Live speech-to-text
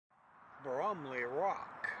Bromley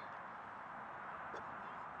Rock.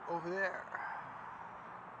 Over there.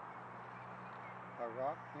 A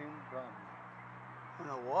rock named Bromley. And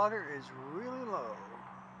the water is really low.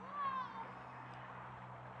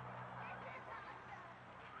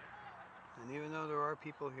 And even though there are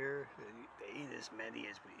people here, they ain't as many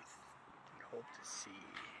as we hope to see.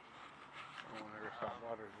 I wonder if that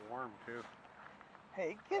water's warm too.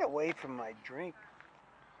 Hey, get away from my drink,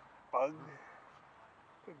 bug.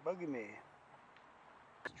 Quit bugging me.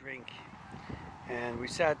 Drink. And we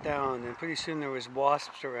sat down, and pretty soon there was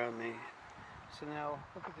wasps around me. So now,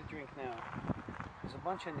 look at the drink now. There's a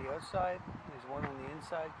bunch on the outside. There's one on the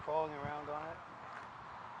inside crawling around on it.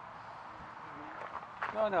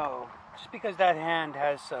 No. Just because that hand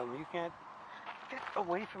has some, you can't get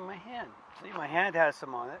away from my hand. See, my hand has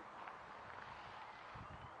some on it.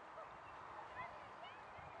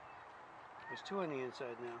 There's two on the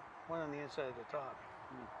inside now. One on the inside at the top.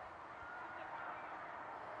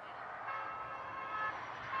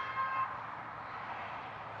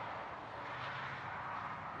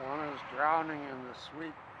 One is drowning in the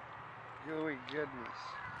sweet, gooey goodness.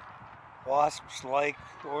 Wasps like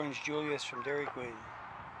Orange Julius from Dairy Queen.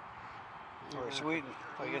 Or sweet.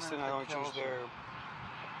 I guess then I don't choose their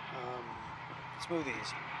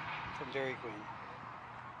smoothies from Dairy Queen.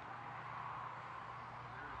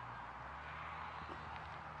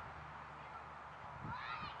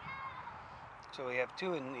 So we have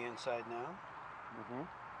two in the inside now.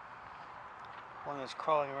 One is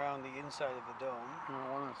crawling around the inside of the dome.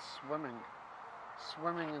 And one is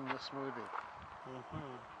swimming in the smoothie.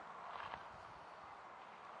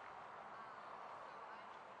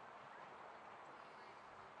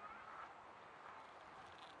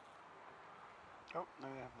 Oh, now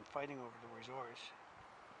we have them fighting over the resource.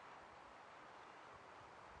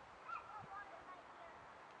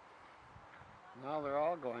 Now they're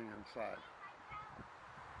all going inside.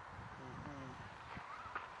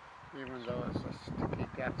 Even though it's a sticky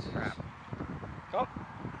death trap. Oh!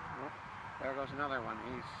 There goes another one.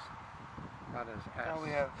 He's got his ass. Now we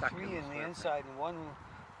have stuck three in the surface. inside and one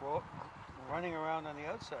running around on the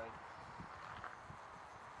outside.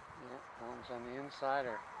 Yeah, one's on the inside,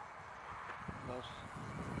 or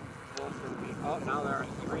both in the. Oh, now there are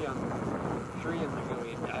three in the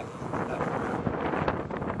gooey death trap.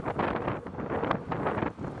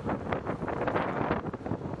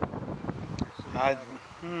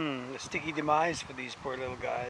 The sticky demise for these poor little guys.